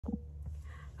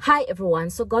Hi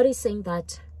everyone. So God is saying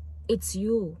that it's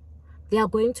you. They are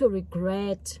going to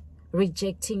regret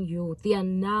rejecting you. They are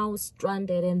now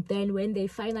stranded, and then when they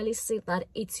finally see that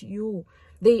it's you,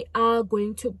 they are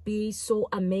going to be so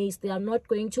amazed. They are not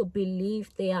going to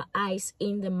believe their eyes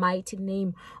in the mighty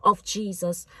name of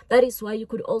Jesus. That is why you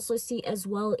could also see as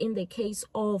well in the case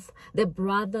of the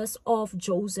brothers of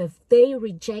Joseph. They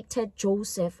rejected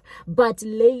Joseph, but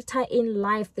later in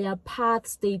life their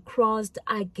paths they crossed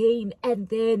again, and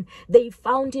then they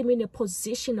found him in a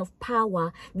position of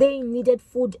power. They needed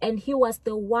food, and he was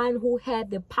the one who had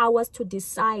the powers to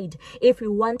decide if he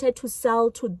wanted to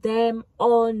sell to them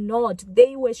or not.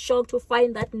 They were shocked to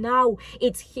find that now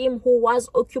it's him who was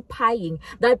occupying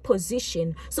that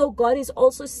position. So God is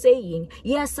also saying,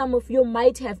 yes, some of you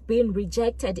might have been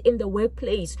rejected in the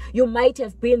workplace. You might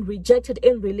have been rejected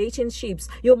in relationships.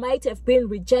 You might have been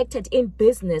rejected in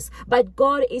business. But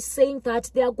God is saying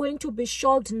that they are going to be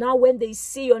shocked now when they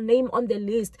see your name on the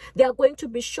list. They are going to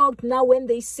be shocked now when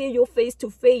they see you face to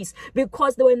face,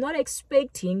 because they were not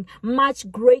expecting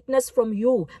much greatness from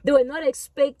you. They were not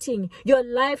expecting your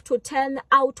life to turn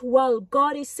out well.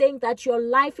 God is saying that your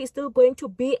life is still going to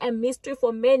be a mystery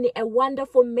for many, a wonder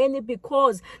for many,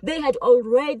 because they had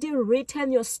already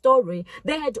written your story.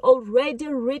 They had already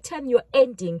written your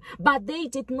ending, but they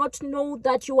did not know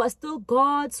that you are still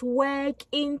God's work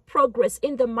in progress.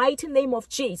 In the mighty name of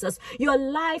Jesus, your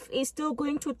life is still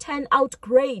going to turn out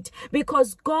great,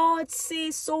 because God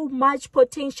sees so much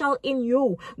potential in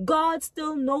you. God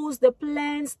still knows the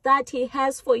plans that he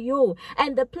has for you,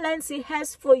 and the plans he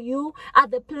has for you are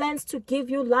the plans to give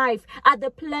you life, are the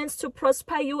plans to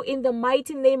prosper you in the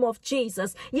mighty name of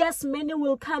Jesus. Yes, many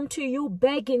will come to you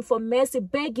begging for mercy,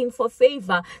 begging for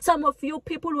favor. Some of you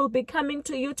people will be coming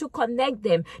to you to connect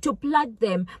them, to plug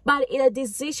them, but the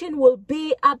decision will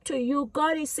be up to you.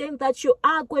 God is saying that you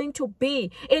are going to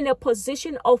be in a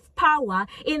position of power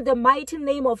in the mighty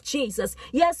name of Jesus.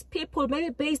 Yes, people, maybe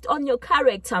based on your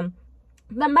character,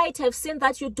 they might have seen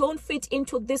that you don't fit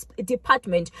into this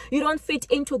department, you don't fit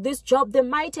into this job. They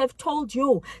might have told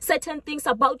you certain things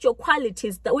about your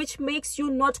qualities which makes you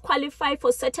not qualify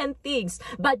for certain things.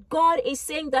 But God is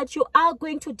saying that you are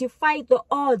going to defy the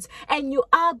odds, and you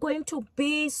are going to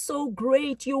be so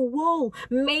great. You will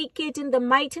make it in the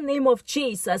mighty name of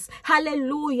Jesus.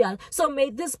 Hallelujah. So may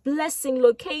this blessing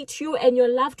locate you and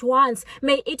your loved ones.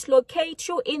 May it locate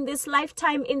you in this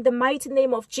lifetime in the mighty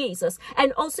name of Jesus.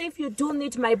 And also, if you do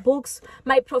need my books,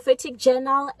 my prophetic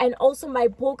journal, and also my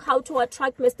book, How to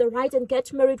Attract Mr. Right and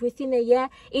Get Married Within a Year,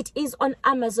 it is on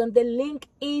Amazon. The link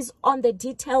is on the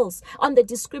details, on the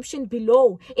description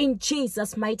below. In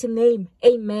Jesus' mighty name,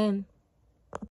 amen.